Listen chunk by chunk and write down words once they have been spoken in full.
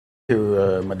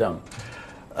you, Madam.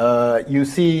 You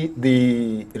see,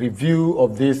 the review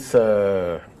of this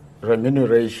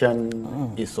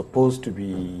remuneration is supposed to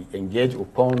be engaged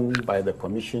upon by the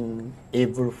Commission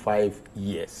every 5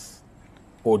 years,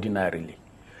 ordinarily.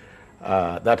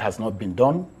 That has not been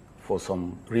done for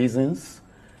some reasons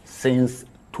since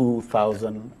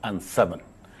 2007.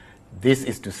 This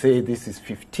is to say, this is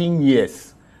 15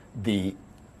 years the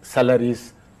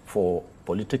salaries for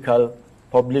political,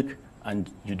 public, and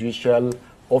judicial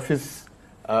office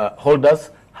holders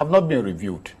have not been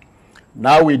reviewed.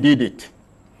 Now we did it.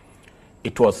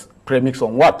 It was premised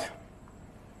on what?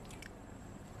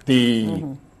 The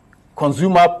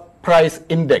Consumer Price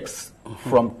Index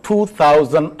from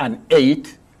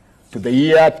 2008 to the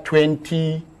year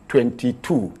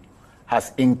 2022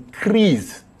 has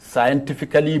increased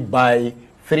scientifically by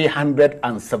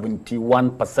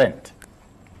 371%.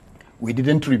 We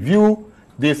didn't review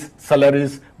these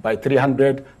salaries by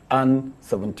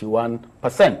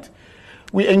 371%.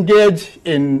 We engaged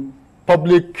in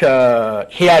public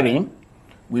hearing.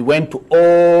 We went to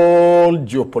all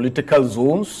geopolitical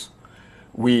zones.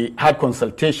 We had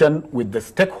consultation with the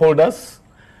stakeholders,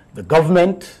 the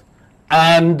government,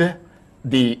 and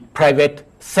the private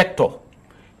sector,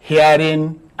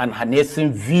 hearing and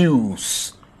harnessing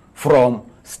views from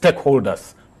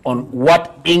stakeholders on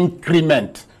what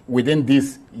increment within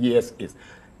these years is.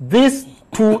 These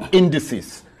two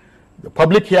indices, the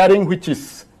public hearing, which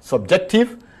is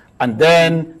subjective, and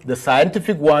then the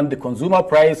scientific one, the Consumer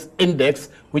Price Index,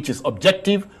 which is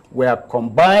objective, were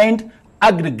combined,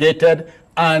 aggregated,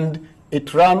 and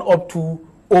it ran up to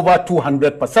over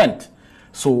 200%.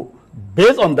 So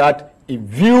based on that, in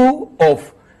view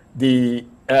of the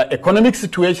economic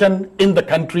situation in the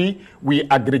country, we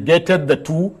aggregated the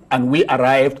two and we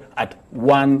arrived at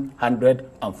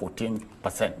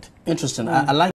 114%. Interesting. I like